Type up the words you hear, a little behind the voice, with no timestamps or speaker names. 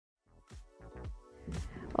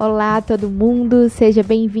Olá a todo mundo, seja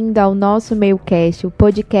bem-vindo ao Nosso Meio Cast, o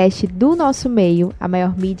podcast do Nosso Meio, a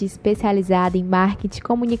maior mídia especializada em marketing,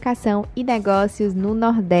 comunicação e negócios no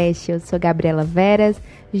Nordeste. Eu sou Gabriela Veras,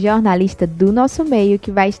 jornalista do Nosso Meio, que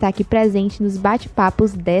vai estar aqui presente nos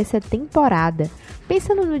bate-papos dessa temporada.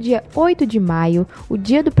 Pensando no dia 8 de maio, o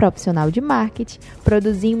Dia do Profissional de Marketing,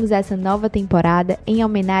 produzimos essa nova temporada em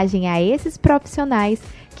homenagem a esses profissionais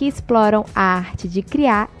que exploram a arte de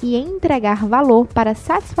criar e entregar valor para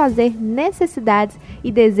satisfazer necessidades e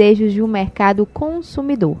desejos de um mercado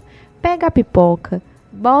consumidor. Pega a pipoca,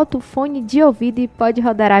 bota o fone de ouvido e pode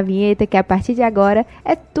rodar a vinheta, que a partir de agora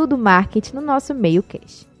é tudo marketing no Nosso Meio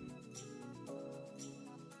Cast.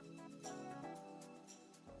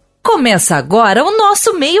 Começa agora o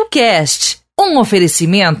Nosso Meio Cast, um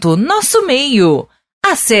oferecimento Nosso Meio.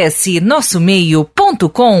 Acesse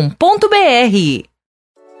nossomeio.com.br.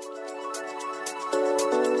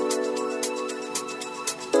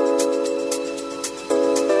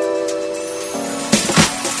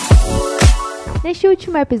 Neste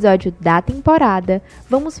último episódio da temporada,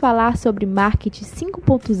 vamos falar sobre marketing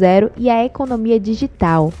 5.0 e a economia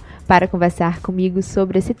digital. Para conversar comigo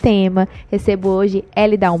sobre esse tema, recebo hoje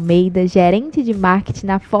Elida Almeida, gerente de marketing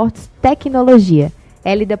na Fortes Tecnologia.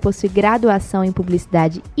 Elida possui graduação em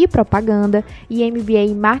Publicidade e Propaganda e MBA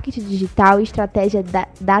em Marketing Digital e Estratégia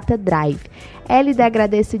Data Drive. Elida,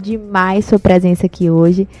 agradeço demais sua presença aqui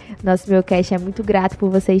hoje. Nosso Meio Cast é muito grato por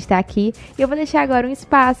você estar aqui. E eu vou deixar agora um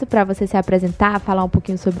espaço para você se apresentar, falar um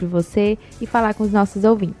pouquinho sobre você e falar com os nossos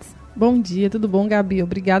ouvintes. Bom dia, tudo bom, Gabi?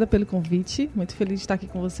 Obrigada pelo convite. Muito feliz de estar aqui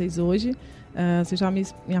com vocês hoje. Você já me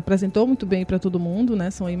apresentou muito bem para todo mundo,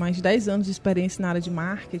 né? São aí mais de 10 anos de experiência na área de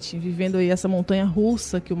marketing, vivendo aí essa montanha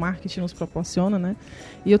russa que o marketing nos proporciona, né?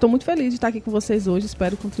 E eu estou muito feliz de estar aqui com vocês hoje.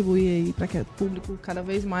 Espero contribuir aí para que o público cada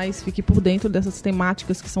vez mais fique por dentro dessas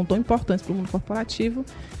temáticas que são tão importantes para o mundo corporativo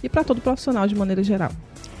e para todo profissional de maneira geral.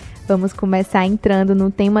 Vamos começar entrando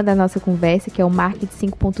no tema da nossa conversa, que é o Marketing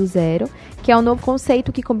 5.0, que é um novo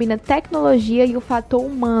conceito que combina tecnologia e o fator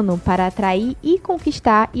humano para atrair e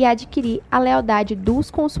conquistar e adquirir a lealdade dos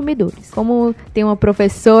consumidores. Como tem uma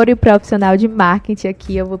professora e profissional de marketing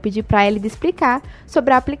aqui, eu vou pedir para ela explicar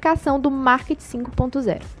sobre a aplicação do Marketing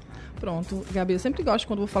 5.0. Pronto, Gabi, eu sempre gosto,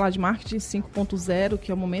 quando vou falar de marketing 5.0, que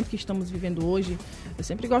é o momento que estamos vivendo hoje, eu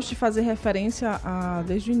sempre gosto de fazer referência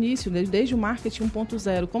desde o início, desde o marketing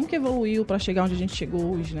 1.0, como que evoluiu para chegar onde a gente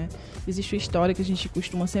chegou hoje, né? Existe uma história que a gente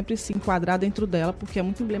costuma sempre se enquadrar dentro dela, porque é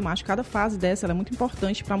muito emblemático, cada fase dessa ela é muito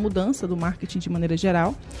importante para a mudança do marketing de maneira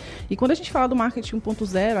geral. E quando a gente fala do marketing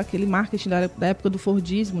 1.0, aquele marketing da época do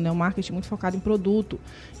Fordismo, né? O marketing muito focado em produto,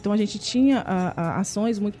 então a gente tinha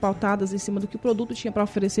ações muito pautadas em cima do que o produto tinha para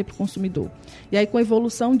oferecer para o consumidor. E aí, com a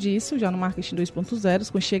evolução disso, já no marketing 2.0,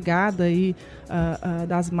 com a chegada aí,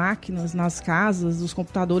 das máquinas nas casas, os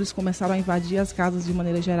computadores começaram a invadir as casas de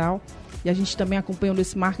maneira geral. E a gente também acompanhou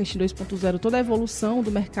nesse marketing 2.0 toda a evolução do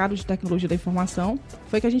mercado de tecnologia da informação.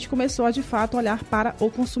 Foi que a gente começou a, de fato, olhar para o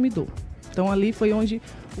consumidor. Então, ali foi onde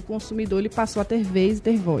o consumidor ele passou a ter vez e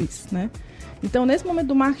ter voz, né? Então, nesse momento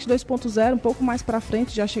do marketing 2.0, um pouco mais para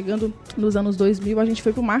frente, já chegando nos anos 2000, a gente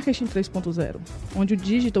foi para o marketing 3.0, onde o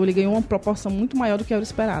digital ele ganhou uma proporção muito maior do que era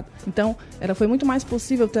esperado. Então, foi muito mais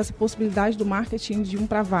possível ter essa possibilidade do marketing de um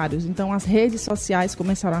para vários. Então, as redes sociais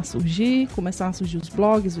começaram a surgir os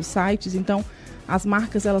blogs, os sites. Então, as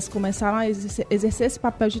marcas elas começaram a exercer esse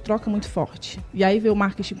papel de troca muito forte. E aí veio o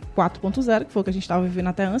marketing 4.0, que foi o que a gente estava vivendo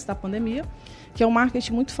até antes da pandemia, que é um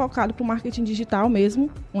marketing muito focado para o marketing digital mesmo,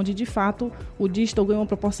 onde, de fato, o digital ganhou uma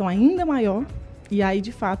proporção ainda maior e aí,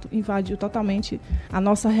 de fato, invadiu totalmente a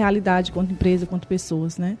nossa realidade quanto empresa, quanto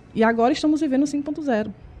pessoas, né? E agora estamos vivendo o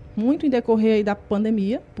 5.0, muito em decorrer aí da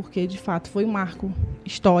pandemia, porque, de fato, foi um marco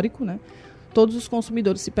histórico, né? Todos os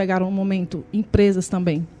consumidores se pegaram no momento, empresas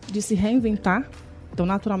também, de se reinventar. Então,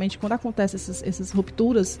 naturalmente, quando acontecem essas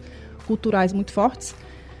rupturas culturais muito fortes,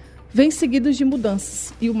 vem seguidas de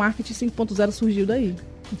mudanças, e o marketing 5.0 surgiu daí.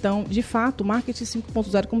 Então, de fato, o marketing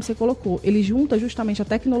 5.0, como você colocou, ele junta justamente a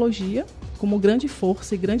tecnologia como grande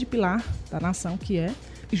força e grande pilar da nação que é,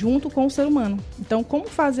 junto com o ser humano. Então, como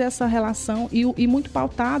fazer essa relação, e muito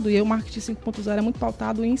pautado, e aí o marketing 5.0 é muito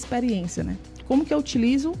pautado em experiência, né? Como que eu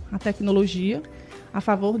utilizo a tecnologia a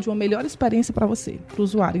favor de uma melhor experiência para você, para o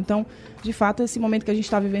usuário. Então, de fato, esse momento que a gente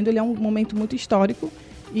está vivendo, ele é um momento muito histórico,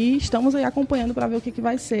 e estamos aí acompanhando para ver o que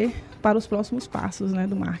vai ser para os próximos passos, né,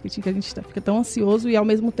 do marketing, que a gente fica tão ansioso e, ao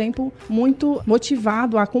mesmo tempo, muito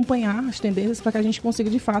motivado a acompanhar as tendências para que a gente consiga,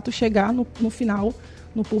 de fato, chegar no final,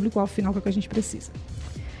 no público ao final, que é o que a gente precisa.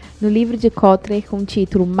 No livro de Kotler, com o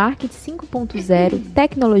título Marketing 5.0,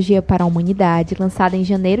 Tecnologia para a Humanidade, lançado em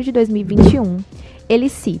janeiro de 2021, ele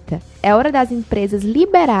cita: é hora das empresas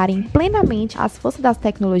liberarem plenamente as forças das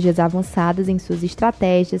tecnologias avançadas em suas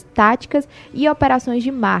estratégias, táticas e operações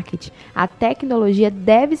de marketing. A tecnologia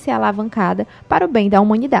deve ser alavancada para o bem da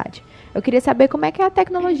humanidade. Eu queria saber como é que a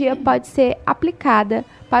tecnologia pode ser aplicada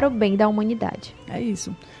para o bem da humanidade. É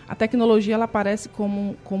isso. A tecnologia ela aparece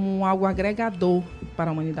como algo agregador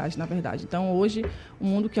para a humanidade, na verdade. Então, hoje, o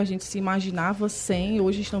mundo que a gente se imaginava sem,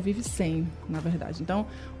 hoje estão vive sem, na verdade. Então,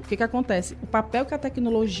 o que acontece? O papel que a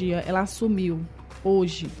tecnologia ela assumiu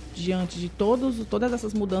hoje, diante de todas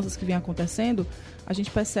essas mudanças que vêm acontecendo, a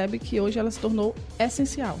gente percebe que hoje ela se tornou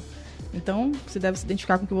essencial. Então, você deve se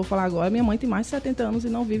identificar com o que eu vou falar agora. Minha mãe tem mais de 70 anos e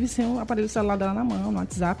não vive sem o aparelho celular dela na mão, no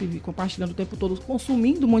WhatsApp, compartilhando o tempo todo,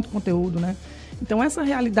 consumindo muito conteúdo, né? Então, essa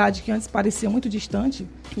realidade que antes parecia muito distante,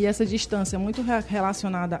 e essa distância muito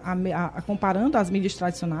relacionada a comparando as mídias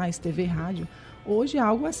tradicionais, TV, rádio, hoje é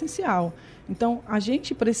algo essencial. Então, a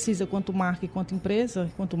gente precisa, quanto marca, quanto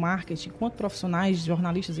empresa, quanto marketing, quanto profissionais,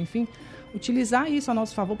 jornalistas, enfim, utilizar isso a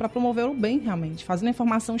nosso favor para promover o bem realmente, fazendo a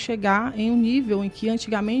informação chegar em um nível em que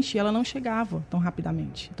antigamente ela não chegava tão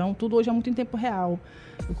rapidamente. Então, tudo hoje é muito em tempo real.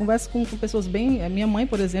 Eu converso com pessoas bem... Minha mãe,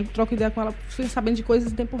 por exemplo, troco ideia com ela, fui sabendo de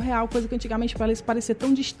coisas em tempo real, coisa que antigamente para ela parecia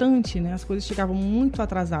tão distante, né? As coisas chegavam muito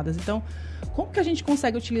atrasadas. Então, como que a gente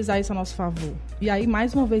consegue utilizar isso a nosso favor? E aí,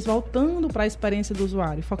 mais uma vez, voltando para a experiência do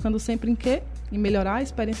usuário, focando sempre em quê? Em melhorar a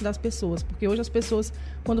experiência das pessoas. Porque hoje as pessoas,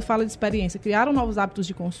 quando falam de experiência, criaram novos hábitos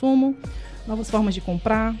de consumo, novas formas de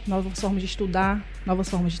comprar, novas formas de estudar, novas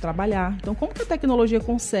formas de trabalhar. Então, como que a tecnologia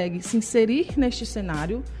consegue se inserir neste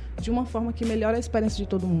cenário de uma forma que melhore a experiência de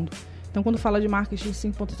todo mundo? Então, quando fala de marketing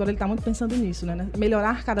 5.0, ele está muito pensando nisso, né?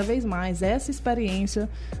 Melhorar cada vez mais essa experiência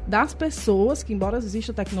das pessoas, que embora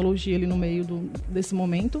exista tecnologia ali no meio desse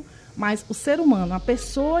momento, mas o ser humano, a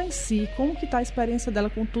pessoa em si, como que está a experiência dela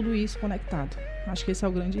com tudo isso conectado? Acho que esse é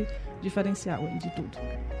o grande diferencial aí de tudo.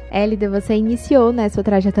 Hélida, você iniciou, né, sua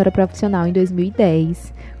trajetória profissional em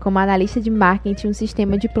 2010 como analista de marketing em um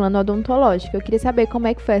sistema de plano odontológico. Eu queria saber como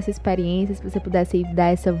é que foi essa experiência, se você pudesse dar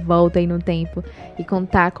essa volta aí no tempo e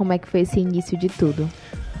contar como é que foi esse início de tudo.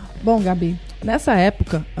 Bom, Gabi, nessa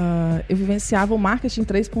época eu vivenciava o marketing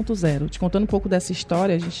 3.0. Te contando um pouco dessa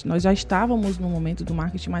história, nós já estávamos no momento do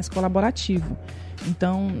marketing mais colaborativo.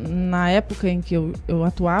 Então, na época em que eu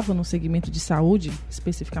atuava no segmento de saúde,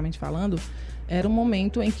 especificamente falando, era um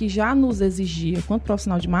momento em que já nos exigia, quanto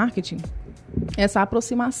profissional de marketing, essa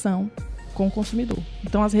aproximação com o consumidor.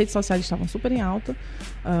 Então, as redes sociais estavam super em alta,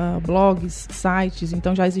 blogs, sites,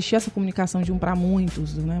 então já existia essa comunicação de um para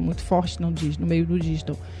muitos, né, muito forte no meio do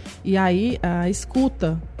digital. E aí, a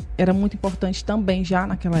escuta era muito importante também já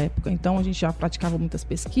naquela época. Então, a gente já praticava muitas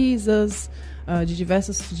pesquisas de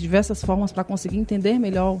diversas formas para conseguir entender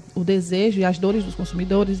melhor o desejo e as dores dos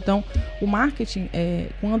consumidores. Então, o marketing,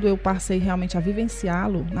 quando eu passei realmente a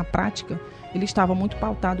vivenciá-lo na prática, ele estava muito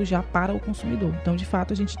pautado já para o consumidor. Então, de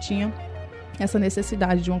fato, a gente tinha essa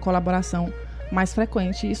necessidade de uma colaboração mais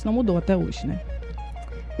frequente e isso não mudou até hoje, né?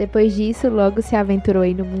 Depois disso, logo se aventurou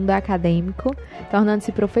aí no mundo acadêmico,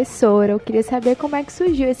 tornando-se professora. Eu queria saber como é que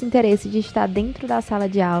surgiu esse interesse de estar dentro da sala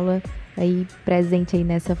de aula, aí presente aí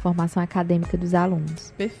nessa formação acadêmica dos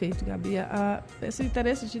alunos. Perfeito, Gabi. Esse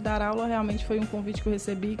interesse de dar aula realmente foi um convite que eu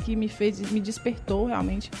recebi que me despertou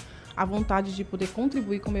realmente a vontade de poder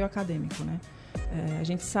contribuir com o meio acadêmico, né? A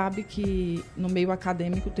gente sabe que no meio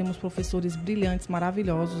acadêmico temos professores brilhantes,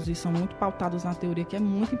 maravilhosos e são muito pautados na teoria, que é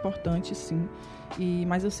muito importante, sim.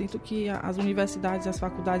 Mas eu sinto que as universidades e as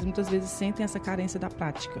faculdades muitas vezes sentem essa carência da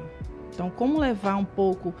prática. Então, como levar um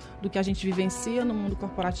pouco do que a gente vivencia no mundo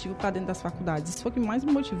corporativo para dentro das faculdades? Isso foi o que mais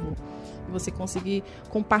me motivou. E você conseguir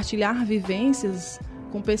compartilhar vivências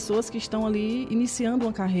com pessoas que estão ali iniciando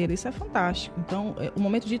uma carreira. Isso é fantástico. Então, o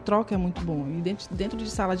momento de troca é muito bom. E dentro de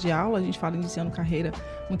sala de aula, a gente fala iniciando carreira,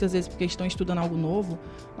 muitas vezes porque estão estudando algo novo,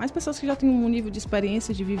 mas pessoas que já têm um nível de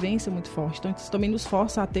experiência, de vivência muito forte. Então, isso também nos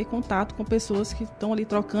força a ter contato com pessoas que estão ali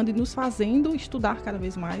trocando e nos fazendo estudar cada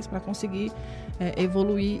vez mais para conseguir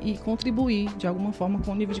evoluir e contribuir de alguma forma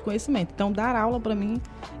com o nível de conhecimento. Então, dar aula, para mim,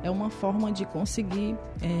 é uma forma de conseguir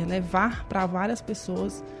levar para várias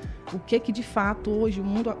pessoas o que de fato hoje o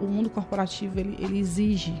mundo corporativo ele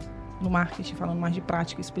exige no marketing, falando mais de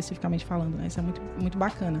prática especificamente falando, né? Isso é muito, muito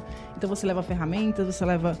bacana. Então você leva ferramentas, você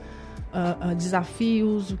leva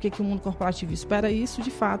desafios, o que o mundo corporativo espera, e isso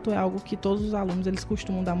de fato é algo que todos os alunos eles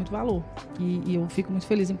costumam dar muito valor e eu fico muito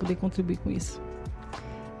feliz em poder contribuir com isso.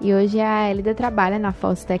 E hoje a Elida trabalha na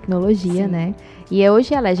Fortes Tecnologia, Sim. né? E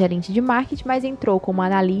hoje ela é gerente de marketing, mas entrou como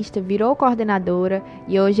analista, virou coordenadora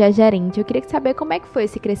e hoje é gerente. Eu queria saber como é que foi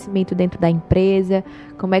esse crescimento dentro da empresa,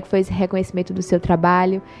 como é que foi esse reconhecimento do seu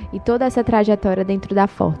trabalho e toda essa trajetória dentro da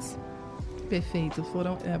Fortes. Perfeito.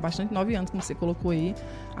 Foram bastante 9 anos, como você colocou aí.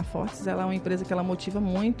 A Fortes, ela é uma empresa que ela motiva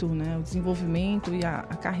muito, né, o desenvolvimento e a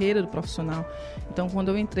carreira do profissional. Então, quando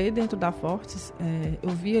eu entrei dentro da Fortes, eu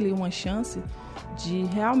vi ali uma chance de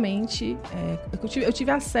realmente... eu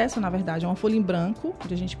tive acesso, na verdade, a uma folha em branco,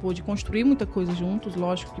 onde a gente pôde construir muita coisa juntos,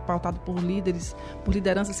 lógico que pautado por líderes, por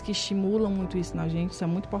lideranças que estimulam muito isso na gente. Isso é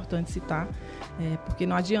muito importante citar, porque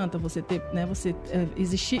não adianta você ter, né,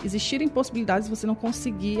 existirem possibilidades e você não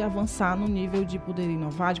conseguir avançar no nível de poder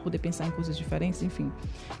inovar, de poder pensar em coisas diferentes, enfim.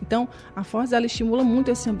 Então, a Fortes, ela estimula muito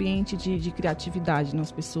esse ambiente de criatividade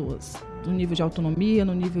nas pessoas, no nível de autonomia,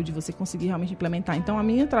 no nível de você conseguir realmente implementar. Então, a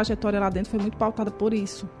minha trajetória lá dentro foi muito pautada por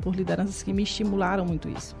isso, por lideranças que me estimularam muito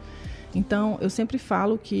isso. Então, eu sempre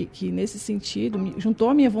falo que nesse sentido, juntou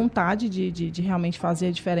a minha vontade de realmente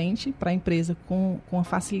fazer diferente para a empresa com a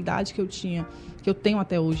facilidade que eu tenho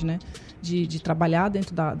até hoje, né? De trabalhar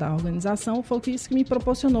dentro da organização, foi isso que me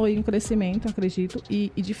proporcionou aí um crescimento, acredito,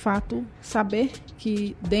 e de fato saber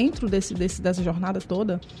que dentro dessa jornada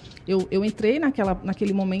toda, eu entrei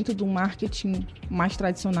naquele momento do marketing mais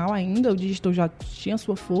tradicional ainda, o digital já tinha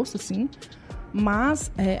sua força, sim, mas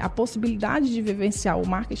a possibilidade de vivenciar o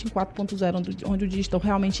marketing 4.0, onde o digital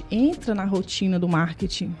realmente entra na rotina do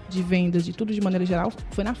marketing, de vendas, de tudo de maneira geral,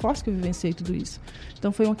 foi na Force que eu vivenciei tudo isso.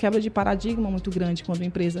 Então foi uma quebra de paradigma muito grande, quando uma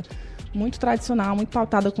empresa muito tradicional, muito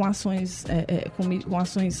pautada com ações, com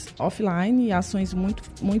ações offline e ações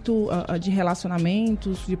muito de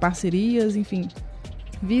relacionamentos, de parcerias, enfim,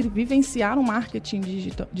 vivenciar o marketing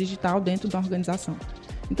digital dentro da organização.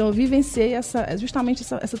 Então eu vivenciei justamente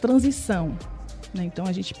essa transição. Né? Então,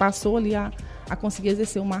 a gente passou ali a conseguir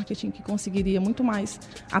exercer um marketing que conseguiria muito mais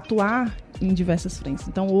atuar em diversas frentes.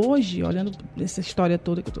 Então, hoje, olhando essa história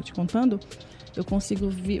toda que eu estou te contando, eu consigo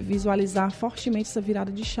visualizar fortemente essa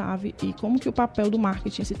virada de chave e como que o papel do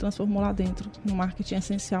marketing se transformou lá dentro, no marketing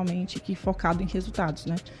essencialmente que focado em resultados,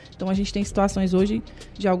 né? Então, a gente tem situações hoje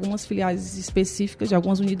de algumas filiais específicas, de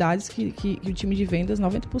algumas unidades que o time de vendas,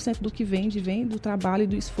 90% do que vende, vem do trabalho e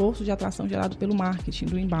do esforço de atração gerado pelo marketing,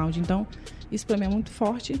 do inbound. Então, isso para mim é muito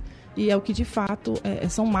forte e é o que de fato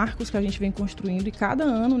são marcos que a gente vem construindo e cada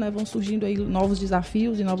ano, né, vão surgindo aí novos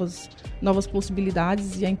desafios e novas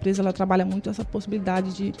possibilidades e a empresa ela trabalha muito essa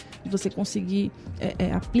possibilidade de você conseguir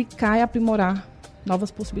aplicar e aprimorar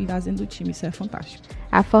novas possibilidades dentro do time. Isso é fantástico.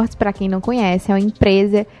 A Fortes, para quem não conhece, é uma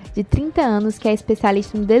empresa de 30 anos que é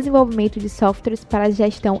especialista no desenvolvimento de softwares para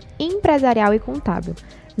gestão empresarial e contábil.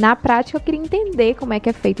 Na prática, eu queria entender como é que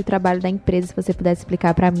é feito o trabalho da empresa, se você pudesse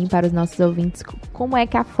explicar para mim, para os nossos ouvintes, como é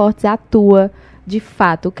que a Fortes atua de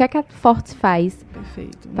fato, o que é que a Fortes faz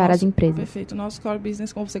para as empresas. Perfeito. Nosso core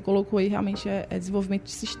business, como você colocou aí, realmente é desenvolvimento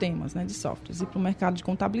de sistemas, né, de softwares, e para o mercado de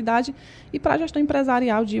contabilidade e para a gestão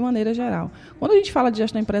empresarial de maneira geral. Quando a gente fala de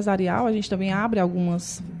gestão empresarial, a gente também abre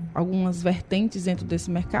algumas vertentes dentro desse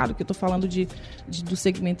mercado, que eu estou falando do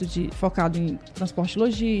segmento focado em transporte e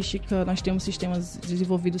logística. Nós temos sistemas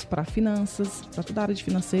desenvolvidos para finanças, para toda a área de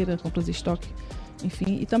financeira, compras e estoque,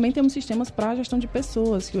 enfim, e também temos sistemas para gestão de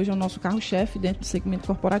pessoas, que hoje é o nosso carro-chefe dentro do segmento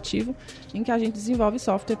corporativo, em que a gente desenvolve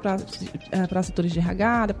software para setores de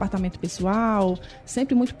RH, departamento pessoal,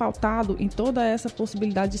 sempre muito pautado em toda essa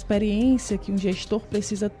possibilidade de experiência que um gestor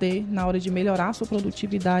precisa ter na hora de melhorar a sua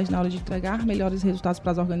produtividade, na hora de entregar melhores resultados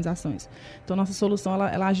para as organizações. Então, nossa solução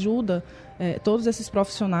ela ajuda todos esses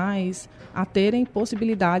profissionais a terem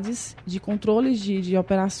possibilidades de controles de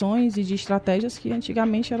operações e de estratégias que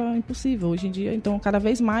antigamente era impossível. Hoje em dia, então, cada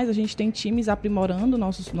vez mais a gente tem times aprimorando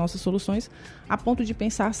nossas soluções a ponto de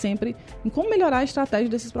pensar sempre em como melhorar a estratégia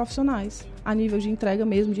desses profissionais, a nível de entrega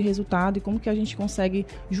mesmo, de resultado, e como que a gente consegue,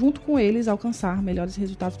 junto com eles, alcançar melhores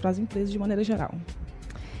resultados para as empresas de maneira geral.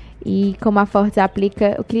 E como a Fortes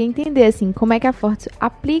aplica, eu queria entender assim, como é que a Fortes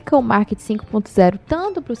aplica o marketing 5.0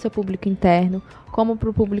 tanto para o seu público interno como para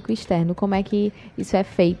o público externo, como é que isso é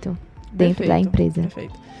feito dentro da empresa?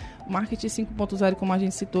 Perfeito. O marketing 5.0, como a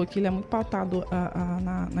gente citou aqui, ele é muito pautado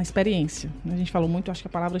na experiência. A gente falou muito, acho que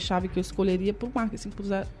a palavra-chave que eu escolheria para o marketing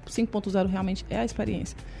 5.0 realmente é a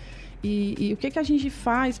experiência. E o que a gente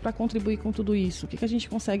faz para contribuir com tudo isso? O que a gente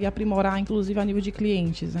consegue aprimorar, inclusive, a nível de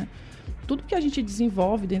clientes, né? Tudo que a gente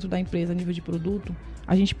desenvolve dentro da empresa a nível de produto,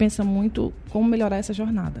 a gente pensa muito como melhorar essa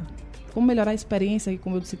jornada. Como melhorar a experiência,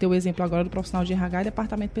 como eu citei o exemplo agora do profissional de RH e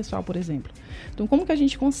departamento pessoal, por exemplo. Então, como que a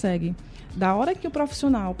gente consegue, da hora que o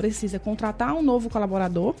profissional precisa contratar um novo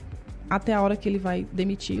colaborador, até a hora que ele vai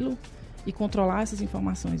demiti-lo, e controlar essas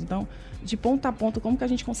informações. Então, de ponta a ponta, como que a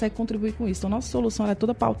gente consegue contribuir com isso? Então, nossa solução ela é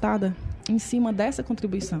toda pautada em cima dessa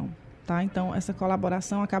contribuição. Tá? Então, essa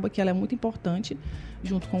colaboração acaba que ela é muito importante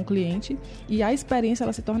junto com o cliente e a experiência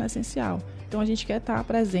ela se torna essencial. Então, a gente quer estar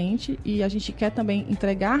presente e a gente quer também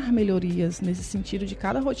entregar melhorias nesse sentido de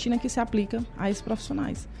cada rotina que se aplica a esses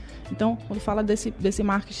profissionais. Então, quando fala desse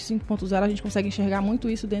marketing 5.0, a gente consegue enxergar muito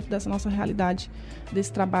isso dentro dessa nossa realidade,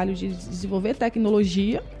 desse trabalho de desenvolver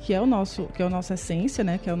tecnologia, que é a nossa essência,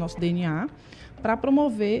 né, que é o nosso DNA, para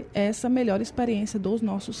promover essa melhor experiência dos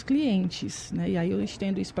nossos clientes, né? E aí eu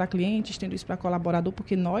estendo isso para cliente, estendo isso para colaborador,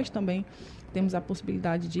 porque nós também temos a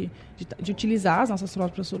possibilidade de utilizar as nossas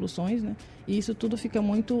próprias soluções, né? E isso tudo fica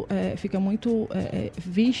muito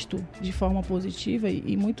visto de forma positiva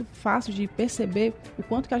e muito fácil de perceber o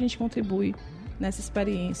quanto que a gente contribui nessa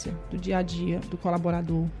experiência do dia a dia, do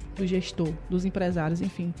colaborador, do gestor, dos empresários,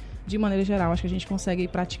 enfim, de maneira geral. Acho que a gente consegue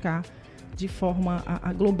praticar de forma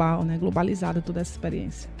global, né, globalizada toda essa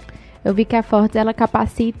experiência. Eu vi que a Fortes, ela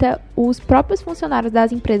capacita os próprios funcionários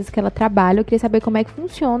das empresas que ela trabalha. Eu queria saber como é que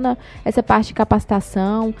funciona essa parte de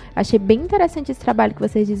capacitação. Achei bem interessante esse trabalho que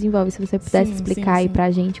vocês desenvolvem. Se você pudesse explicar aí pra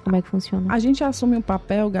gente como é que funciona. A gente assume um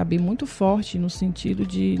papel, Gabi, muito forte no sentido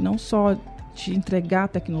de não só de entregar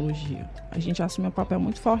tecnologia. A gente assume um papel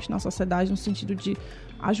muito forte na sociedade no sentido de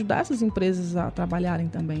ajudar essas empresas a trabalharem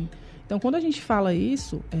também. Então, quando a gente fala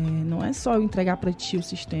isso, não é só eu entregar para ti o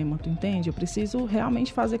sistema, tu entende? Eu preciso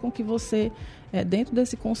realmente fazer com que você, dentro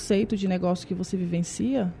desse conceito de negócio que você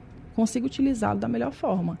vivencia, consiga utilizá-lo da melhor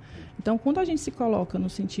forma. Então, quando a gente se coloca no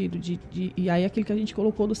sentido e aí aquilo que a gente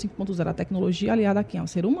colocou do 5.0, a tecnologia aliada a quem? Ao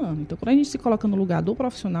ser humano. Então, quando a gente se coloca no lugar do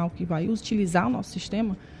profissional que vai utilizar o nosso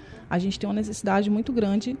sistema, a gente tem uma necessidade muito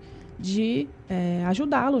grande de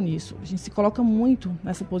ajudá-lo nisso. A gente se coloca muito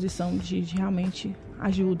nessa posição de realmente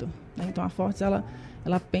ajuda, né? Então, a Fortes, ela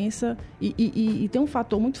pensa e tem um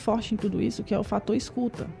fator muito forte em tudo isso, que é o fator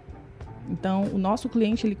escuta. Então, o nosso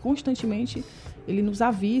cliente, ele constantemente, ele nos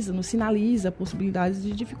avisa, nos sinaliza possibilidades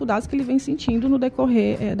de dificuldades que ele vem sentindo no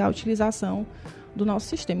decorrer da utilização do nosso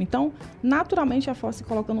sistema. Então, naturalmente, a Fortes se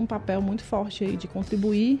coloca num papel muito forte aí de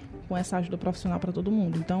contribuir com essa ajuda profissional para todo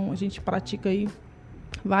mundo. Então, a gente pratica aí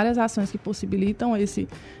várias ações que possibilitam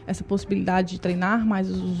essa possibilidade de treinar mais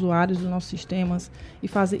os usuários dos nossos sistemas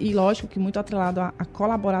e lógico que muito atrelado a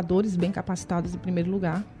colaboradores bem capacitados em primeiro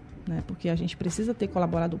lugar, né? Porque a gente precisa ter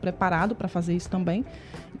colaborador preparado para fazer isso também.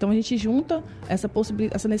 Então a gente junta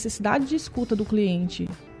essa necessidade de escuta do cliente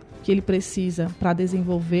que ele precisa para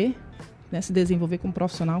desenvolver, né? Se desenvolver como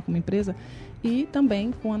profissional, como empresa, e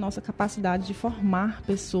também com a nossa capacidade de formar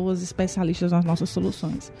pessoas especialistas nas nossas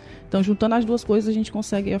soluções. Então, juntando as duas coisas, a gente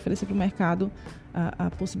consegue oferecer para o mercado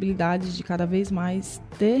a possibilidade de cada vez mais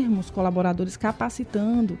termos colaboradores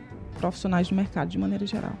capacitando profissionais do mercado de maneira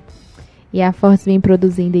geral. E a Fortes vem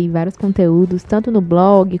produzindo aí vários conteúdos, tanto no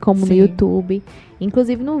blog como no YouTube.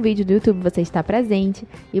 Inclusive, no vídeo do YouTube você está presente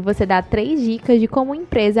e você dá 3 dicas de como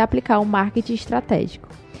empresa aplicar o marketing estratégico.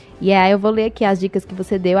 E aí eu vou ler aqui as dicas que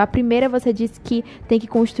você deu. A primeira, você disse que tem que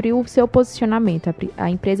construir o seu posicionamento.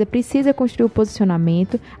 A empresa precisa construir o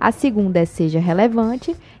posicionamento. A segunda é seja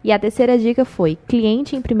relevante. E a terceira dica foi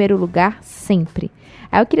cliente em primeiro lugar sempre.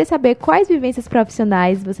 Aí eu queria saber quais vivências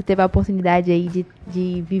profissionais você teve a oportunidade aí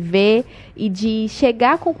de viver e de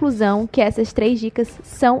chegar à conclusão que essas 3 dicas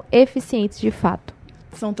são eficientes de fato.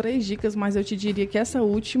 São 3 dicas, mas eu te diria que essa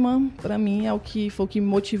última, para mim, foi o que me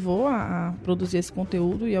motivou a produzir esse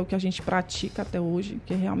conteúdo e é o que a gente pratica até hoje,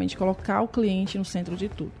 que é realmente colocar o cliente no centro de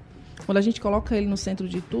tudo. Quando a gente coloca ele no centro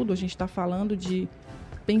de tudo, a gente está falando de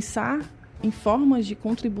pensar em formas de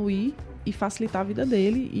contribuir e facilitar a vida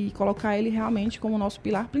dele e colocar ele realmente como nosso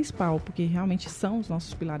pilar principal, porque realmente são os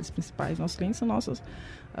nossos pilares principais. Nossos clientes são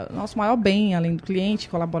nosso maior bem, além do cliente,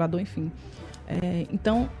 colaborador, enfim.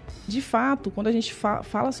 Então, de fato, quando a gente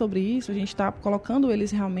fala sobre isso, a gente está colocando eles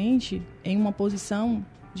realmente em uma posição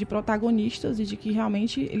de protagonistas e de que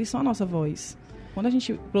realmente eles são a nossa voz. Quando a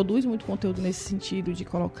gente produz muito conteúdo nesse sentido de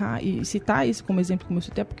colocar e citar isso como exemplo, como eu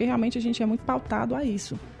citei, é porque realmente a gente é muito pautado a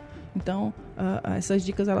isso. Então, essas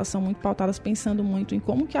dicas elas são muito pautadas pensando muito em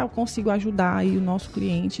como que eu consigo ajudar aí o nosso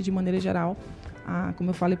cliente, de maneira geral,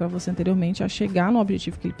 como eu falei para você anteriormente, a chegar no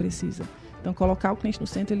objetivo que ele precisa. Então, colocar o cliente no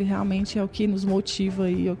centro, ele realmente é o que nos motiva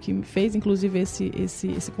e é o que fez, inclusive,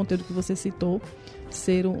 esse conteúdo que você citou,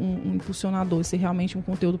 ser um impulsionador, ser realmente um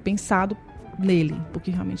conteúdo pensado nele, porque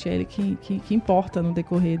realmente é ele que importa no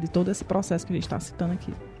decorrer de todo esse processo que a gente está citando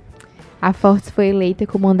aqui. A Fortes foi eleita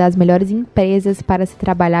como uma das melhores empresas para se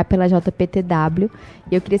trabalhar pela JPTW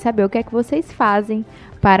e eu queria saber o que é que vocês fazem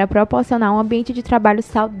para proporcionar um ambiente de trabalho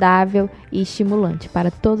saudável e estimulante para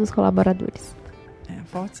todos os colaboradores. A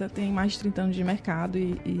Forte tem mais de 30 anos de mercado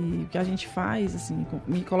e o que a gente faz, assim,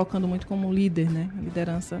 me colocando muito como líder, né? A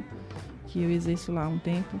liderança que eu exerço lá há um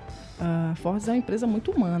tempo. A Forte é uma empresa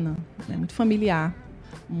muito humana, né? Muito familiar.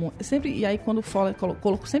 E aí, quando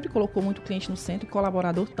sempre colocou muito cliente no centro e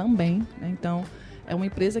colaborador também, né? Então, é uma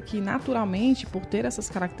empresa que, naturalmente, por ter essas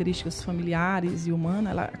características familiares e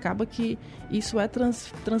humanas, ela acaba que isso é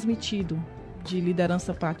transmitido de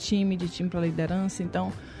liderança para time, de time para liderança.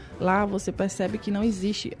 Então, lá você percebe que não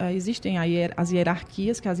existem as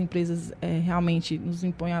hierarquias que as empresas realmente nos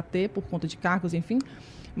impõem a ter por conta de cargos, enfim.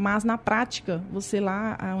 Mas, na prática, você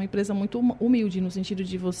lá é uma empresa muito humilde, no sentido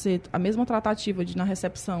de você, a mesma tratativa na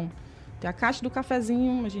recepção, tem a caixa do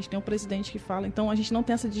cafezinho, a gente tem o presidente que fala. Então, a gente não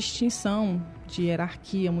tem essa distinção de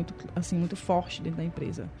hierarquia muito forte dentro da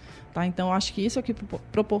empresa. Tá? Então, eu acho que isso é o que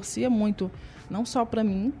propicia muito, não só para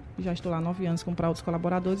mim, já estou lá há 9 anos, como para outros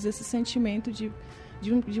colaboradores, esse sentimento de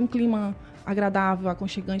um clima agradável,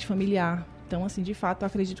 aconchegante, familiar. Então, assim, de fato, eu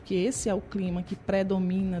acredito que esse é o clima que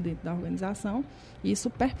predomina dentro da organização e isso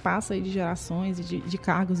perpassa aí de gerações e de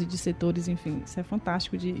cargos e de setores, enfim, isso é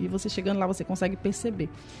fantástico. E você chegando lá, você consegue perceber.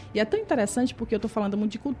 E é tão interessante porque eu estou falando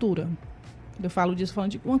muito de cultura. Eu falo disso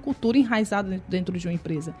falando de uma cultura enraizada dentro de uma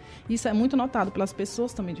empresa. Isso é muito notado pelas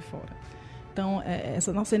pessoas também de fora. Então,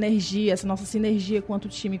 essa nossa energia, essa nossa sinergia quanto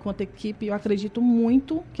time, quanto equipe, eu acredito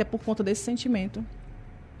muito que é por conta desse sentimento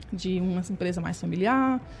de uma empresa mais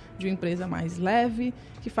familiar, de uma empresa mais leve,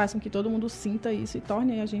 que faz com que todo mundo sinta isso e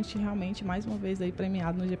torne a gente realmente, mais uma vez, aí,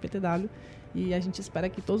 premiado no GPTW. E a gente espera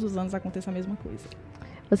que todos os anos aconteça a mesma coisa.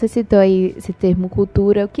 Você citou aí esse termo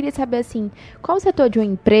cultura. Eu queria saber, assim, qual setor de uma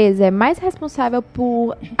empresa é mais responsável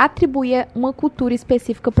por atribuir uma cultura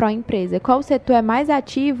específica para uma empresa? Qual setor é mais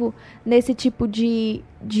ativo nesse tipo de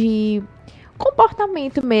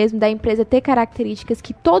comportamento mesmo da empresa ter características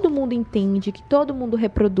que todo mundo entende, que todo mundo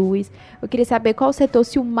reproduz? Eu queria saber qual setor,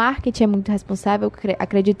 se o marketing é muito responsável, eu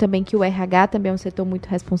acredito também que o RH também é um setor muito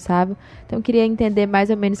responsável. Então, eu queria entender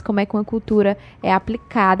mais ou menos como é que uma cultura é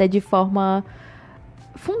aplicada de forma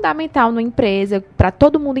fundamental numa empresa, para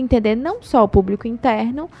todo mundo entender, não só o público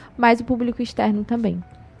interno, mas o público externo também.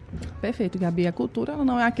 Perfeito, Gabi. A cultura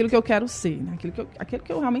não é aquilo que eu quero ser, né? Aquilo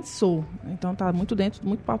que eu realmente sou. Então, está muito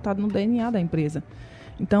pautado no DNA da empresa.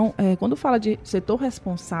 Então, quando fala de setor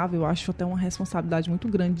responsável, eu acho até uma responsabilidade muito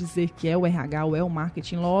grande dizer que é o RH ou é o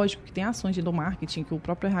marketing. Lógico que tem ações do marketing que o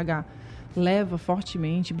próprio RH leva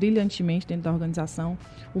fortemente, brilhantemente dentro da organização.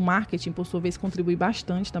 O marketing, por sua vez, contribui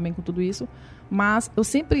bastante também com tudo isso. Mas eu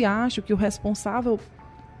sempre acho que o responsável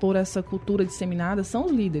por essa cultura disseminada são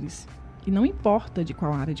os líderes. E não importa de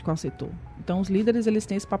qual área, de qual setor. Então, os líderes, eles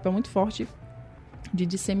têm esse papel muito forte de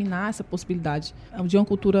disseminar essa possibilidade de uma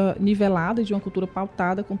cultura nivelada e de uma cultura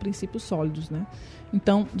pautada com princípios sólidos, né?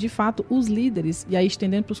 Então, de fato, os líderes, e aí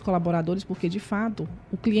estendendo para os colaboradores, porque, de fato,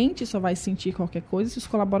 o cliente só vai sentir qualquer coisa se os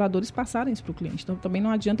colaboradores passarem isso para o cliente. Então, também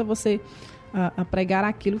não adianta você pregar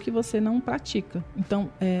aquilo que você não pratica. Então,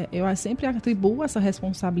 eu sempre atribuo essa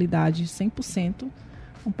responsabilidade 100%,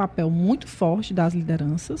 um papel muito forte das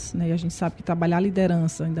lideranças, né? E a gente sabe que trabalhar a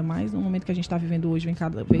liderança, ainda mais no momento que a gente está vivendo hoje, vem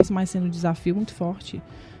cada vez mais sendo um desafio muito forte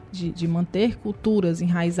de manter culturas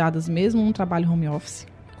enraizadas mesmo num trabalho home office.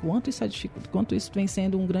 Quanto isso vem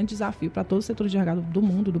sendo um grande desafio para todos os setores de RH do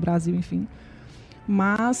mundo, do Brasil, enfim.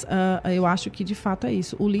 Mas eu acho que, de fato, é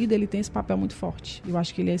isso. O líder, ele tem esse papel muito forte. Eu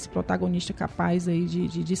acho que ele é esse protagonista capaz aí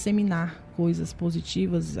de disseminar coisas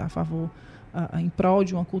positivas a favor, em prol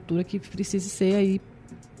de uma cultura que precise ser aí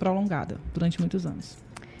prolongada durante muitos anos.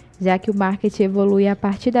 Já que o marketing evolui a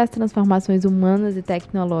partir das transformações humanas e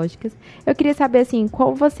tecnológicas, eu queria saber, assim,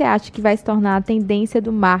 qual você acha que vai se tornar a tendência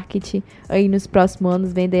do marketing aí nos próximos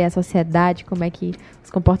anos, vendo aí a sociedade, como é que os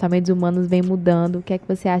comportamentos humanos vêm mudando, o que é que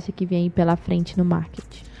você acha que vem aí pela frente no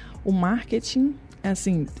marketing? O marketing,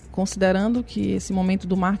 assim, considerando que esse momento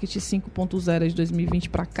do marketing 5.0 é de 2020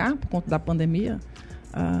 para cá, por conta da pandemia,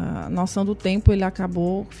 a noção do tempo, ele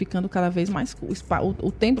acabou ficando cada vez mais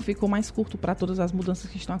o tempo ficou mais curto para todas as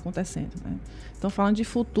mudanças que estão acontecendo, né? Então, falando de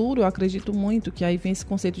futuro, eu acredito muito que aí vem esse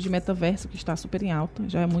conceito de metaverso que está super em alta,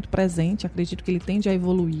 já é muito presente, acredito que ele tende a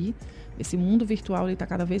evoluir. Esse mundo virtual está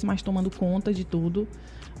cada vez mais tomando conta de tudo,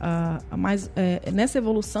 mas nessa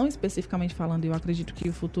evolução especificamente falando, eu acredito que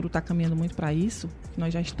o futuro está caminhando muito para isso, que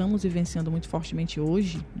nós já estamos vivenciando muito fortemente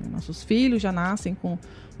hoje, né? Nossos filhos já nascem com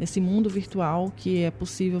esse mundo virtual que é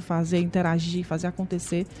possível fazer, interagir, fazer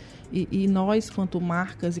acontecer, e nós, quanto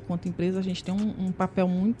marcas e quanto empresas, a gente tem um papel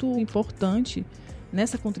muito importante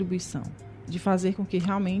nessa contribuição, de fazer com que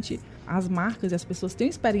realmente as marcas e as pessoas tenham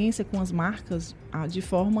experiência com as marcas de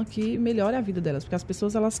forma que melhore a vida delas, porque as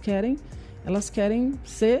pessoas, elas querem elas querem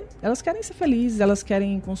ser felizes, elas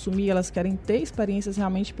querem consumir, elas querem ter experiências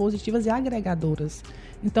realmente positivas e agregadoras.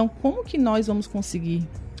 Então, como que nós vamos conseguir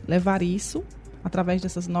levar isso através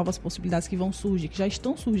dessas novas possibilidades que vão surgir, que já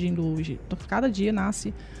estão surgindo hoje? Então, cada dia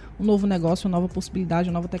nasce um novo negócio, uma nova possibilidade,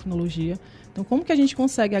 uma nova tecnologia. Então, como que a gente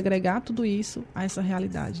consegue agregar tudo isso a essa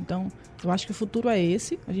realidade? Então, eu acho que o futuro é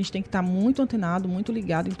esse. A gente tem que estar muito antenado, muito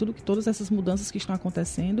ligado em todas essas mudanças que estão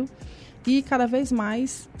acontecendo e, cada vez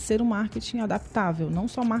mais, ser um marketing adaptável. Não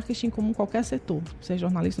só marketing como qualquer setor. Você é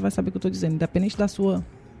jornalista, vai saber o que eu estou dizendo. Independente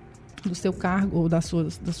do seu cargo ou das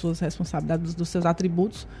suas responsabilidades, dos seus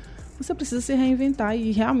atributos, você precisa se reinventar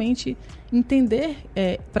e realmente entender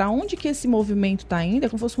para onde que esse movimento está indo. É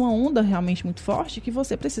como se fosse uma onda realmente muito forte que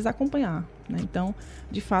você precisa acompanhar, né? Então,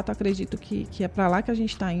 de fato, acredito que é para lá que a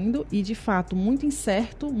gente está indo e, de fato, muito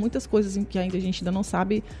incerto, muitas coisas em que a gente ainda não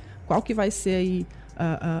sabe qual que vai ser aí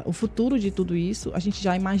o futuro de tudo isso. A gente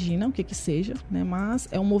já imagina o que seja, né? Mas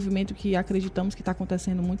é um movimento que acreditamos que está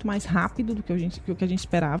acontecendo muito mais rápido do que o que a gente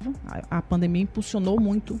esperava. A pandemia impulsionou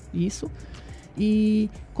muito isso. E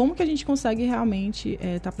como que a gente consegue realmente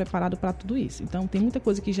estar preparado para tudo isso? Então, tem muita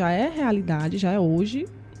coisa que já é realidade, já é hoje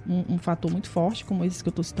um fator muito forte, como esse que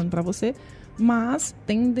eu estou citando para você, mas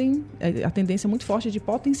a tendência muito forte é de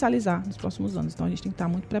potencializar nos próximos anos. Então, a gente tem que estar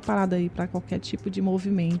muito preparado aí para qualquer tipo de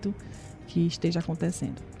movimento que esteja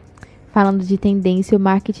acontecendo. Falando de tendência, o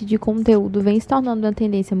marketing de conteúdo vem se tornando uma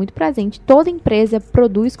tendência muito presente. Toda empresa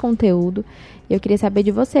produz conteúdo. Eu queria saber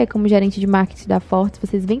de você, como gerente de marketing da Fortes,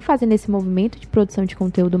 vocês vêm fazendo esse movimento de produção de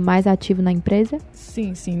conteúdo mais ativo na empresa?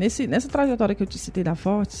 Sim. Nessa trajetória que eu te citei da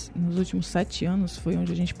Fortes, nos últimos 7 anos, foi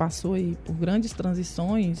onde a gente passou aí por grandes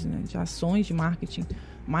transições, né, de ações de marketing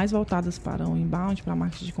mais voltadas para o inbound, para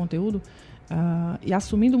marketing de conteúdo. E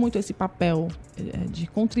assumindo muito esse papel de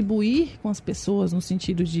contribuir com as pessoas no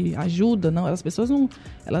sentido de ajuda, não, as pessoas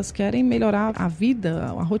elas querem melhorar a vida,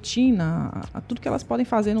 a rotina, tudo que elas podem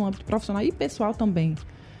fazer no âmbito profissional e pessoal também.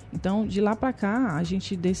 Então, de lá para cá, a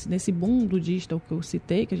gente, nesse boom do digital que eu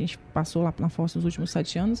citei, que a gente passou lá na Força nos últimos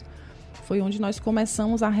 7 anos, foi onde nós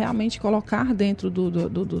começamos a realmente colocar dentro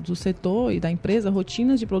do setor e da empresa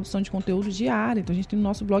rotinas de produção de conteúdo diária. Então, a gente tem no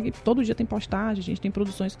nosso blog, todo dia tem postagem, a gente tem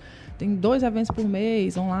produções, tem 2 eventos por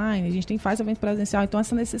mês online, a gente faz evento presencial. Então,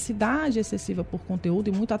 essa necessidade excessiva por conteúdo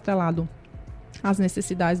e muito atrelado às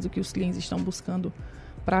necessidades do que os clientes estão buscando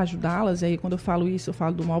para ajudá-las. E aí, quando eu falo isso, eu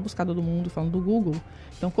falo do maior buscador do mundo, falo do Google.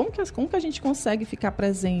 Então, como que a gente consegue ficar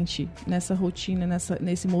presente nessa rotina,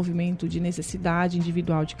 nesse movimento de necessidade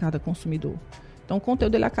individual de cada consumidor? Então, o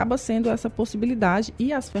conteúdo ele acaba sendo essa possibilidade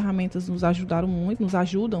e as ferramentas nos ajudaram muito, nos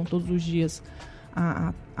ajudam todos os dias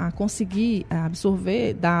a conseguir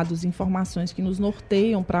absorver dados, informações que nos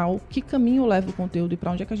norteiam para o que caminho leva o conteúdo e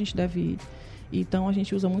para onde é que a gente deve ir. Então, a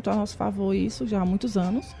gente usa muito a nosso favor isso já há muitos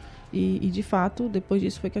anos. E, de fato, depois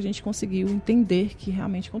disso foi que a gente conseguiu entender que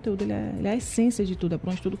realmente o conteúdo ele é a essência de tudo, é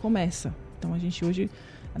para onde tudo começa. Então,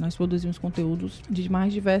 nós produzimos conteúdos de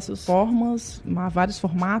mais diversas formas, vários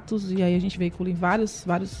formatos, e aí a gente veicula em vários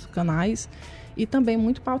canais, e também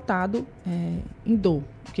muito pautado em dor.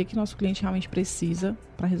 O que nosso cliente realmente precisa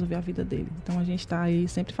para resolver a vida dele. Então, a gente está aí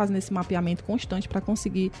sempre fazendo esse mapeamento constante para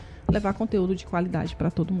conseguir levar conteúdo de qualidade para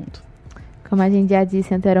todo mundo. Como a gente já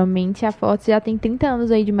disse anteriormente, a Fortes já tem 30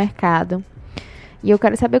 anos aí de mercado. E eu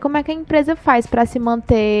quero saber como é que a empresa faz para se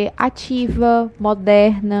manter ativa,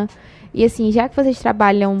 moderna. E assim, já que vocês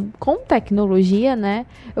trabalham com tecnologia, né?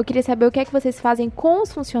 Eu queria saber o que é que vocês fazem com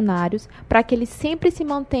os funcionários para que eles sempre se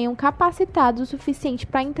mantenham capacitados o suficiente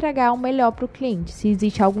para entregar o melhor para o cliente. Se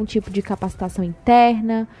existe algum tipo de capacitação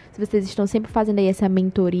interna, se vocês estão sempre fazendo aí essa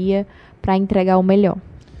mentoria para entregar o melhor.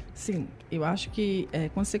 Sim. Eu acho que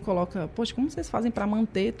quando você coloca, poxa, como vocês fazem para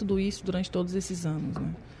manter tudo isso durante todos esses anos, né?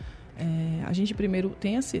 A gente primeiro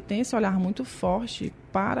tem esse olhar muito forte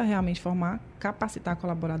para realmente capacitar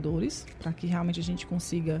colaboradores, para que realmente a gente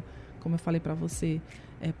consiga, como eu falei para você,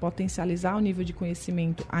 potencializar o nível de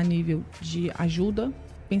conhecimento a nível de ajuda,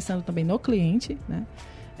 pensando também no cliente, né?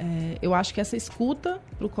 Eu acho que essa escuta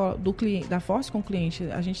do cliente, da Force com o cliente,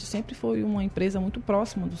 a gente sempre foi uma empresa muito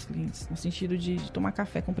próxima dos clientes, no sentido de tomar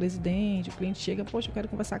café com o presidente, o cliente chega, poxa, eu quero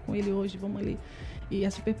conversar com ele hoje, vamos ali, e é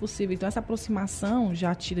super possível. Então, essa aproximação,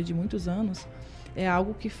 já tida de muitos anos, é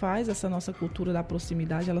algo que faz essa nossa cultura da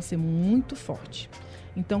proximidade, ela ser muito forte.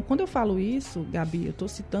 Então, quando eu falo isso, Gabi, eu estou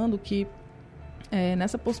citando que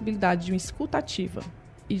nessa possibilidade de uma escuta ativa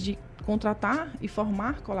e de contratar e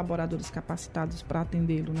formar colaboradores capacitados para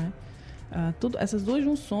atendê-lo, né? Essas duas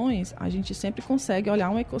junções, a gente sempre consegue olhar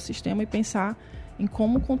um ecossistema e pensar em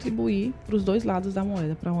como contribuir para os dois lados da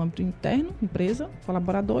moeda, para o âmbito interno, empresa,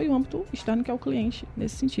 colaborador, e o âmbito externo, que é o cliente,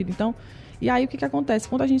 nesse sentido. Então, e aí o que acontece?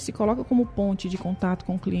 Quando a gente se coloca como ponte de contato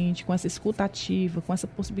com o cliente, com essa escuta ativa, com essa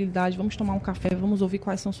possibilidade, vamos tomar um café, vamos ouvir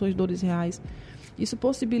quais são suas dores reais, isso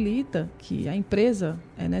possibilita que a empresa,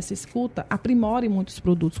 nessa escuta, aprimore muitos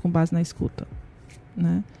produtos com base na escuta,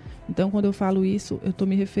 né? Então, quando eu falo isso, eu estou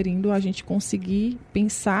me referindo a gente conseguir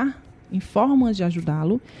pensar em formas de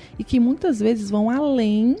ajudá-lo e que muitas vezes vão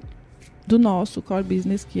além do nosso core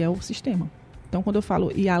business, que é o sistema. Então, quando eu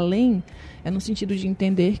falo e além, é no sentido de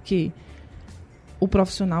entender que o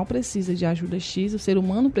profissional precisa de ajuda X, o ser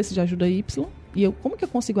humano precisa de ajuda Y, e como que eu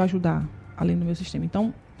consigo ajudar além do meu sistema?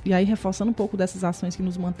 Então, e aí, reforçando um pouco dessas ações que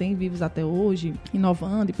nos mantêm vivos até hoje,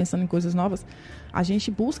 inovando e pensando em coisas novas, a gente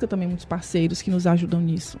busca também muitos parceiros que nos ajudam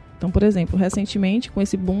nisso. Então, por exemplo, recentemente, com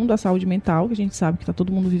esse boom da saúde mental, que a gente sabe que está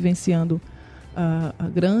todo mundo vivenciando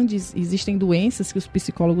existem doenças que os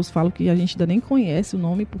psicólogos falam que a gente ainda nem conhece o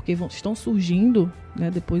nome, porque estão surgindo, né,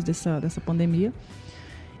 depois dessa pandemia.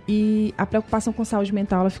 E a preocupação com saúde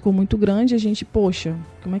mental, ela ficou muito grande. A gente, poxa,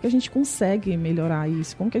 como é que a gente consegue melhorar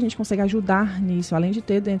isso? Como que a gente consegue ajudar nisso, além de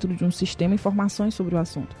ter dentro de um sistema informações sobre o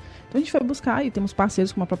assunto? Então, a gente foi buscar e temos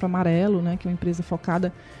parceiros como a própria Amarelo, né, que é uma empresa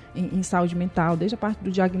focada em saúde mental, desde a parte do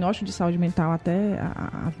diagnóstico de saúde mental até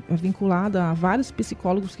vinculada a vários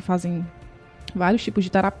psicólogos que fazem vários tipos de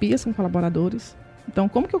terapias com colaboradores. Então,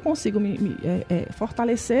 como que eu consigo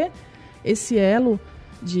fortalecer esse elo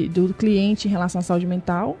do cliente em relação à saúde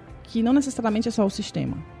mental, que não necessariamente é só o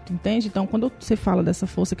sistema, entende? Então, quando você fala dessa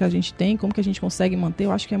força que a gente tem, como que a gente consegue manter,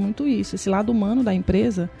 eu acho que é muito isso. Esse lado humano da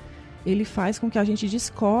empresa, ele faz com que a gente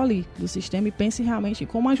descole do sistema e pense realmente em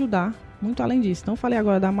como ajudar, muito além disso. Então, falei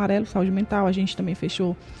agora da Amarelo Saúde Mental, a gente também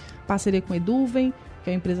fechou parceria com a Eduvem,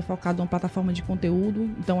 que é uma empresa focada em uma plataforma de conteúdo.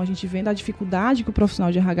 Então, a gente vê da dificuldade que o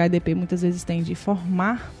profissional de RH e DP muitas vezes tem de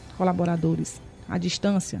formar colaboradores à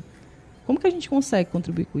distância. Como que a gente consegue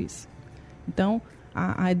contribuir com isso? Então,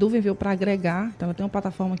 a Eduvem veio para agregar, então ela tem uma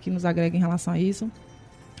plataforma que nos agrega em relação a isso,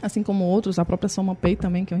 assim como outros, a própria SomaPay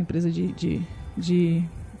também, que é uma empresa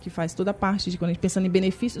que faz toda a parte de quando a gente pensando em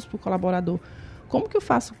benefícios para o colaborador. Como que eu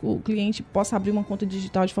faço que o cliente possa abrir uma conta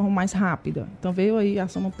digital de forma mais rápida? Então, veio aí a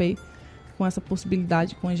SomaPay com essa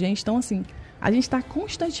possibilidade com a gente. Então, assim, a gente está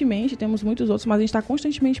constantemente, temos muitos outros, mas a gente está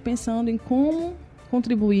constantemente pensando em como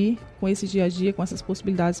contribuir com esse dia a dia, com essas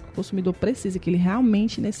possibilidades que o consumidor precisa, que ele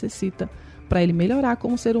realmente necessita para ele melhorar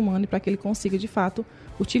como ser humano e para que ele consiga, de fato,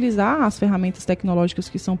 utilizar as ferramentas tecnológicas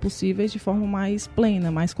que são possíveis de forma mais plena,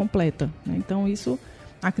 mais completa, né? Então,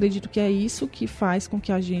 acredito que é isso que faz com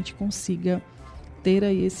que a gente consiga ter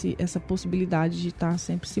aí essa possibilidade de estar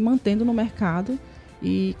sempre se mantendo no mercado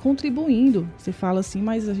e contribuindo. Você fala assim,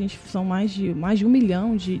 mas a gente são mais de 1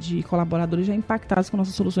 milhão de colaboradores já impactados com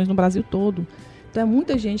nossas soluções no Brasil todo. Então, é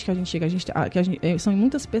muita gente que a gente chega, são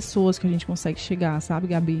muitas pessoas que a gente consegue chegar, sabe,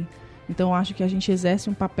 Gabi? Então, eu acho que a gente exerce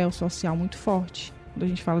um papel social muito forte, quando a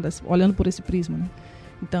gente fala olhando por esse prisma, né?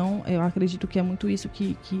 Então, eu acredito que é muito isso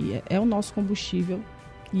que é o nosso combustível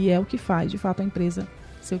e é o que faz, de fato, a empresa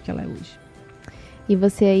ser o que ela é hoje. E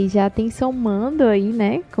você aí já tem somando aí,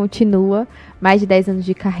 né? Continua mais de 10 anos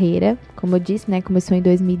de carreira. Como eu disse, né? Começou em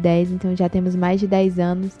 2010, então já temos mais de 10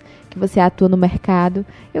 anos que você atua no mercado.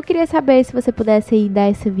 Eu queria saber se você pudesse aí dar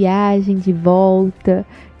essa viagem de volta,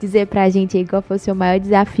 dizer pra gente aí qual foi o seu maior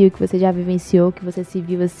desafio que você já vivenciou, que você se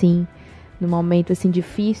viu assim, num momento assim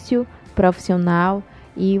difícil, profissional,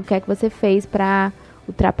 e o que é que você fez pra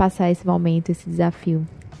ultrapassar esse momento, esse desafio.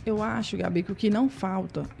 Eu acho, Gabi, que o que não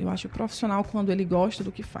falta, eu acho o profissional quando ele gosta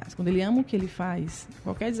do que faz, quando ele ama o que ele faz,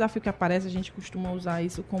 qualquer desafio que aparece, a gente costuma usar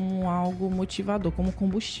isso como algo motivador, como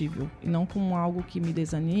combustível, e não como algo que me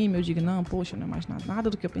desanime, eu diga, não, poxa, não é mais nada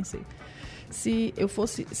do que eu pensei.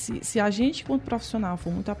 Se a gente, quanto profissional,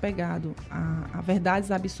 for muito apegado a verdades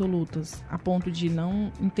absolutas, a ponto de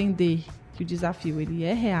não entender que o desafio ele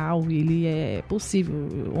é real, ele é possível.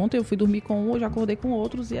 Ontem eu fui dormir com um, hoje acordei com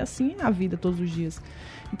outros, e assim é a vida todos os dias.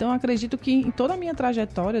 Então, eu acredito que em toda a minha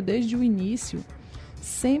trajetória, desde o início,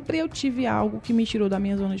 sempre eu tive algo que me tirou da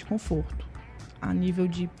minha zona de conforto. A nível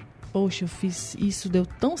de, poxa, eu fiz isso, deu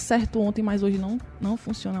tão certo ontem, mas hoje não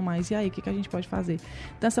funciona mais. E aí, o que a gente pode fazer?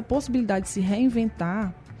 Então, essa possibilidade de se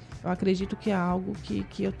reinventar, eu acredito que é algo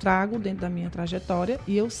que eu trago dentro da minha trajetória.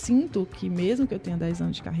 E eu sinto que, mesmo que eu tenha 10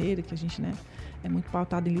 anos de carreira, que a gente, né, é muito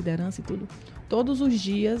pautado em liderança e tudo, todos os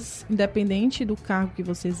dias, independente do cargo que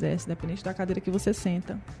você exerce, independente da cadeira que você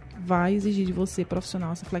senta, vai exigir de você,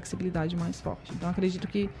 profissional, essa flexibilidade mais forte. Então, acredito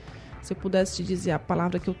que, se eu pudesse te dizer a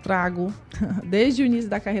palavra que eu trago desde o início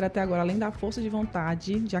da carreira até agora, além da força de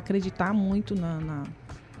vontade, de acreditar muito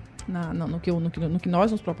no que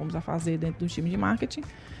nós nos propomos a fazer dentro do time de marketing,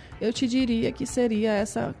 eu te diria que seria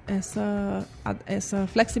essa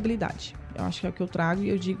flexibilidade. Eu acho que é o que eu trago e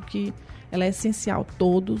eu digo que ela é essencial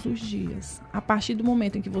todos os dias. A partir do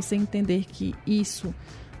momento em que você entender que isso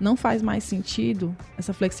não faz mais sentido,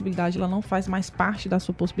 essa flexibilidade ela não faz mais parte da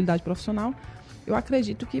sua possibilidade profissional, eu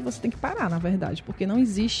acredito que você tem que parar, na verdade, porque não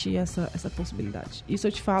existe essa possibilidade. Isso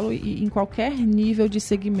eu te falo em qualquer nível de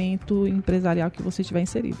segmento empresarial que você tiver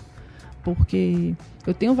inserido. Porque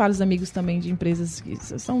eu tenho vários amigos também de empresas que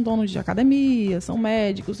são donos de academia, são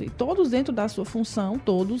médicos, e todos dentro da sua função,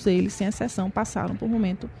 todos eles, sem exceção, passaram por um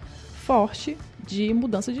momento forte de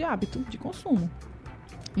mudança de hábito de consumo.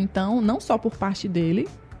 Então, não só por parte dele,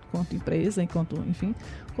 enquanto empresa, enfim,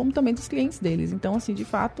 como também dos clientes deles. Então, assim, de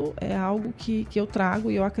fato, é algo que eu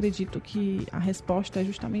trago e eu acredito que a resposta é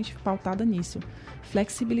justamente pautada nisso.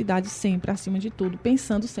 Flexibilidade sempre, acima de tudo,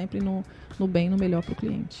 pensando sempre no bem e no melhor para o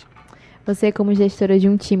cliente. Você, como gestora de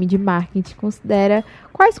um time de marketing, considera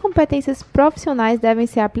quais competências profissionais devem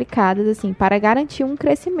ser aplicadas assim, para garantir um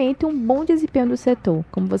crescimento e um bom desempenho do setor?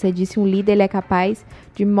 Como você disse, um líder ele é capaz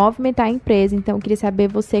de movimentar a empresa. Então, eu queria saber,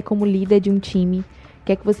 você, como líder de um time, o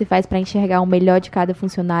que é que você faz para enxergar o melhor de cada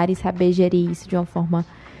funcionário e saber gerir isso de uma forma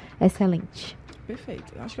excelente?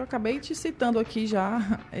 Perfeito. Acho que eu acabei te citando aqui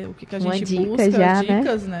já o que a uma gente dica busca, já,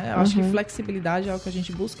 dicas, né? Eu acho que flexibilidade é o que a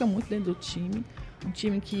gente busca muito dentro do time. Um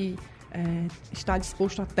time que está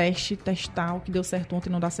disposto a testar o que deu certo ontem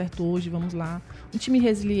e não dá certo hoje, vamos lá. Um time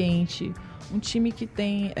resiliente, um time que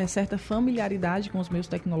tem certa familiaridade com os meios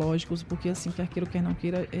tecnológicos, porque assim, quer queira ou quer não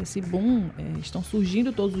queira, esse boom, estão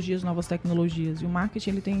surgindo todos os dias novas tecnologias, e o marketing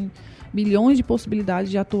ele tem milhões de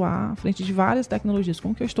possibilidades de atuar à frente de várias tecnologias.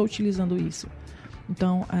 Como que eu estou utilizando isso?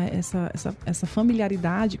 Então, essa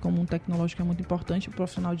familiaridade como um tecnológico é muito importante para o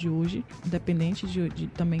profissional de hoje, independente de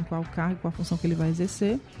também qual cargo, qual função que ele vai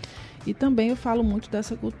exercer. E também eu falo muito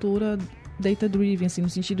dessa cultura data-driven, assim, no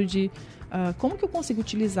sentido de como que eu consigo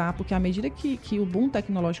utilizar, porque à medida que o boom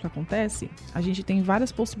tecnológico acontece, a gente tem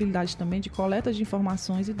várias possibilidades também de coleta de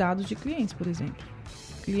informações e dados de clientes, por exemplo.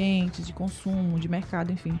 Clientes, de consumo, de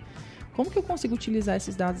mercado, enfim. Como que eu consigo utilizar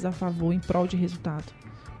esses dados a favor, em prol de resultado?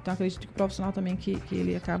 Então, acredito que o profissional também que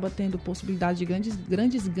ele acaba tendo possibilidade de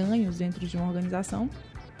grandes ganhos dentro de uma organização,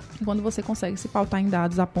 quando você consegue se pautar em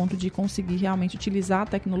dados a ponto de conseguir realmente utilizar a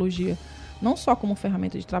tecnologia, não só como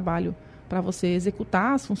ferramenta de trabalho para você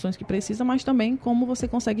executar as funções que precisa, mas também como você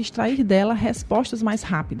consegue extrair dela respostas mais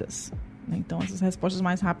rápidas. Então, essas respostas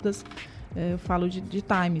mais rápidas, eu falo de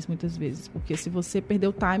times muitas vezes, porque se você perdeu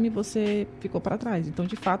o time, você ficou para trás. Então,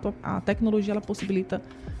 de fato, a tecnologia ela possibilita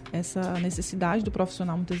essa necessidade do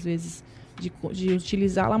profissional, muitas vezes, de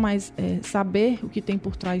utilizá-la, mas saber o que tem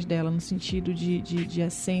por trás dela, no sentido de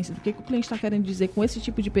essência, do que o cliente está querendo dizer com esse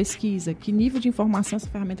tipo de pesquisa, que nível de informação essa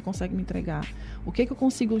ferramenta consegue me entregar, o que eu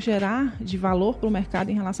consigo gerar de valor para o mercado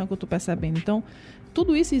em relação ao que eu estou percebendo. Então,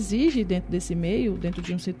 tudo isso exige dentro desse meio, dentro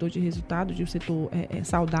de um setor de resultado, de um setor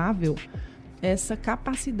saudável, essa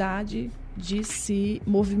capacidade de se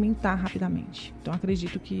movimentar rapidamente. Então,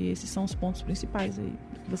 acredito que esses são os pontos principais aí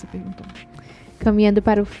do que você perguntou. Caminhando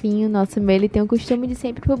para o fim, o Nosso Meio tem o costume de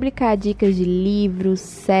sempre publicar dicas de livros,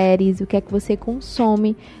 séries, o que é que você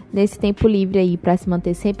consome nesse tempo livre aí para se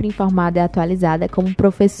manter sempre informada e atualizada como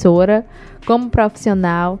professora, como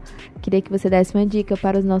profissional. Queria que você desse uma dica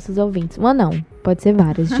para os nossos ouvintes. Uma não, pode ser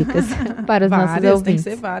várias dicas para os nossos ouvintes. Tem que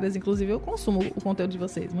ser várias. Inclusive, eu consumo o conteúdo de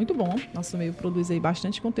vocês. Muito bom. Nosso Meio produz aí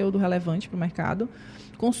bastante conteúdo relevante para o mercado.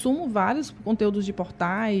 Consumo vários conteúdos de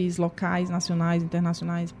portais locais, nacionais,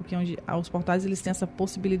 internacionais, porque os portais eles têm essa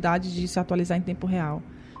possibilidade de se atualizar em tempo real.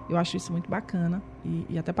 Eu acho isso muito bacana.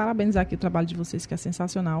 E até parabenizar aqui o trabalho de vocês, que é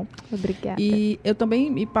sensacional. Obrigada. E eu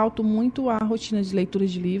também me pauto muito a rotina de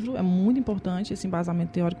leituras de livro. É muito importante esse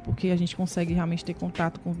embasamento teórico, porque a gente consegue realmente ter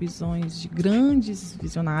contato com visões de grandes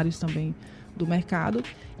visionários também do mercado.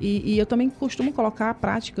 E eu também costumo colocar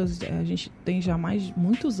práticas, a gente tem já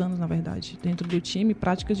muitos anos, na verdade, dentro do time,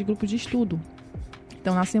 práticas de grupo de estudo.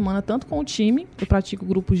 Então, na semana, tanto com o time, eu pratico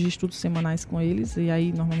grupos de estudos semanais com eles, e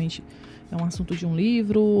aí, normalmente, é um assunto de um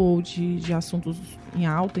livro ou de assuntos em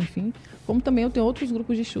alta, enfim. Como também eu tenho outros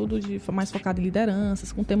grupos de estudo mais focado em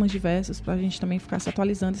lideranças, com temas diversos, para a gente também ficar se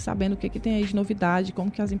atualizando e sabendo o que tem aí de novidade, como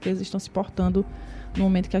que as empresas estão se portando no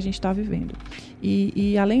momento que a gente está vivendo.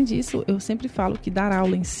 E, além disso, eu sempre falo que dar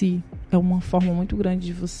aula em si é uma forma muito grande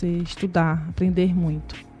de você estudar, aprender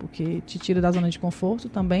muito, porque te tira da zona de conforto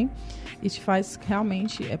também e te faz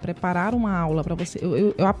realmente preparar uma aula para você.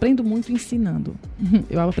 Eu aprendo muito ensinando,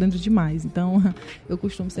 eu aprendo demais, então eu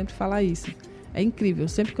costumo sempre falar isso. é incrível.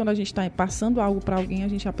 Sempre quando a gente está passando algo para alguém, a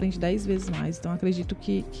gente aprende 10 vezes mais. Então, acredito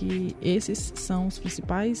que esses são os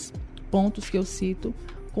principais pontos que eu cito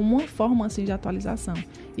como uma forma assim, de atualização.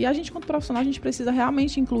 E a gente, quanto profissional, a gente precisa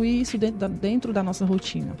realmente incluir isso dentro da nossa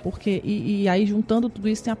rotina. Porque, e aí, juntando tudo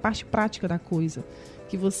isso, tem a parte prática da coisa.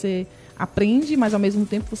 Que você aprende, mas ao mesmo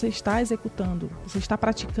tempo você está executando, você está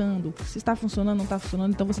praticando, se está funcionando, não está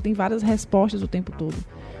funcionando. Então, você tem várias respostas o tempo todo.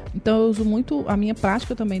 Então, eu uso muito a minha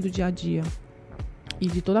prática também do dia a dia e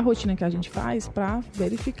de toda a rotina que a gente faz para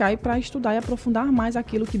verificar e para estudar e aprofundar mais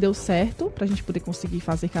aquilo que deu certo, para a gente poder conseguir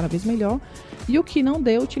fazer cada vez melhor, e o que não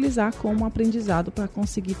deu, utilizar como aprendizado para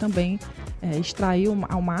conseguir também extrair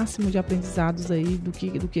ao máximo de aprendizados aí do que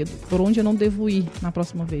por onde eu não devo ir na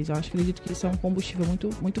próxima vez. Eu acredito que isso é um combustível muito,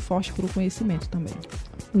 muito forte para o conhecimento também.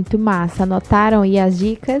 Muito massa. Anotaram aí as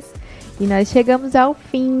dicas e nós chegamos ao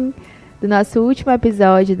fim do nosso último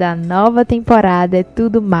episódio da nova temporada É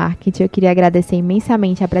Tudo Marketing. Eu queria agradecer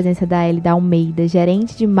imensamente a presença da Elida Almeida,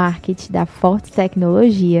 gerente de marketing da Fortes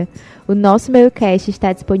Tecnologia. O Nosso Meio Cast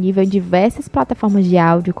está disponível em diversas plataformas de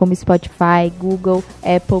áudio, como Spotify, Google,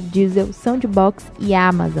 Apple, Deezer, Soundbox e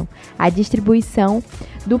Amazon. A distribuição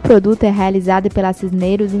do produto é realizada pela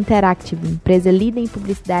Cisneros Interactive, empresa líder em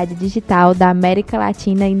publicidade digital da América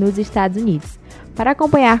Latina e nos Estados Unidos. Para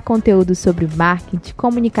acompanhar conteúdo sobre marketing,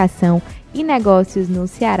 comunicação e negócios no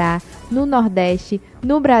Ceará, no Nordeste,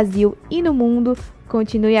 no Brasil e no mundo,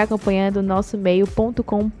 continue acompanhando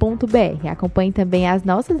nossomeio.com.br. Acompanhe também as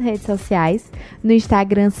nossas redes sociais. No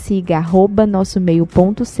Instagram, siga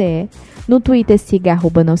 @nossomeio.ce. No Twitter, siga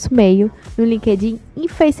 @nossomeio. No LinkedIn e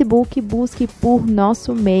Facebook, busque por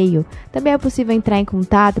Nosso Meio. Também é possível entrar em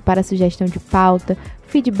contato para sugestão de pauta,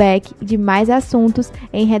 feedback e de mais assuntos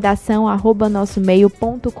em redação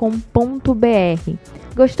 @nossomeio.com.br.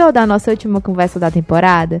 Gostou da nossa última conversa da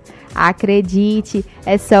temporada? Acredite,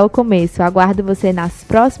 é só o começo. Aguardo você nas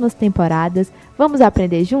próximas temporadas. Vamos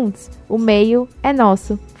aprender juntos? O meio é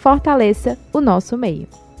nosso. Fortaleça o nosso meio.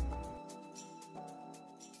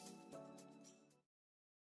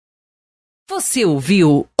 Você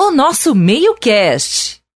ouviu o Nosso Meio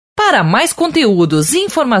Cast. Para mais conteúdos e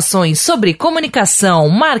informações sobre comunicação,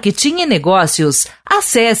 marketing e negócios,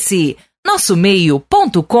 acesse nossomeio.com.br.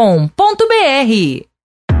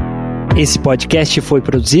 Esse podcast foi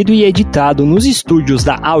produzido e editado nos estúdios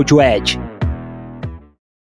da AudioEd.